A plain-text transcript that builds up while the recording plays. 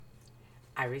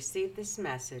I received this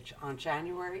message on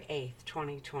January 8th,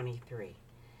 2023.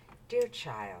 Dear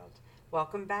child,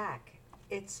 welcome back.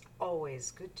 It's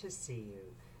always good to see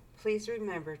you. Please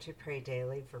remember to pray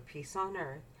daily for peace on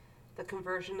earth, the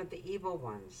conversion of the evil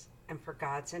ones, and for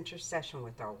God's intercession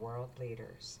with our world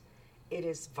leaders. It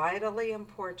is vitally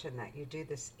important that you do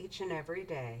this each and every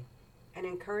day and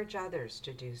encourage others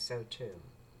to do so too.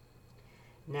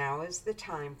 Now is the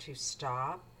time to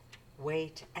stop,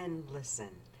 wait, and listen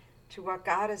to what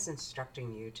God is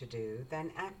instructing you to do,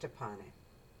 then act upon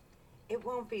it. It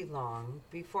won't be long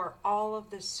before all of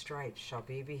this strife shall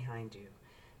be behind you.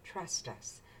 Trust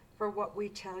us, for what we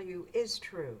tell you is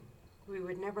true. We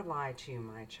would never lie to you,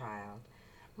 my child.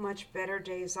 Much better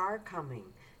days are coming,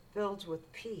 filled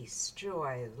with peace,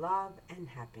 joy, love, and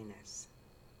happiness.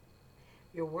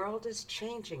 Your world is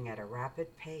changing at a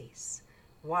rapid pace.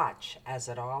 Watch as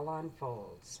it all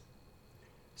unfolds.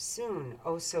 Soon,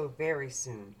 oh so very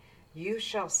soon, you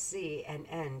shall see an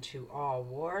end to all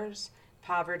wars,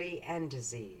 poverty, and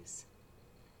disease.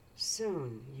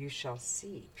 Soon you shall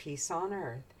see peace on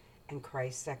earth and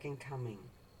Christ's second coming.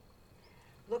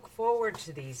 Look forward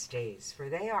to these days, for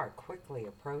they are quickly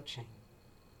approaching.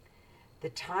 The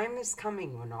time is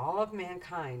coming when all of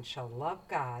mankind shall love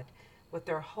God with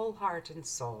their whole heart and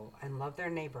soul and love their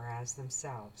neighbor as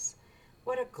themselves.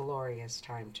 What a glorious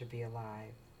time to be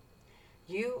alive.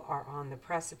 You are on the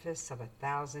precipice of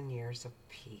 1,000 years of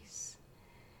peace.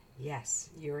 Yes,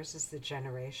 yours is the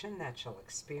generation that shall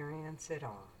experience it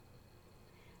all.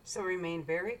 So remain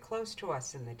very close to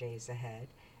us in the days ahead,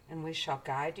 and we shall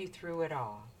guide you through it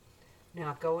all.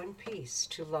 Now go in peace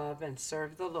to love and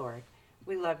serve the Lord.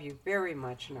 We love you very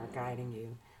much and are guiding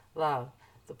you. Love,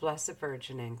 the Blessed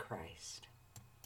Virgin in Christ.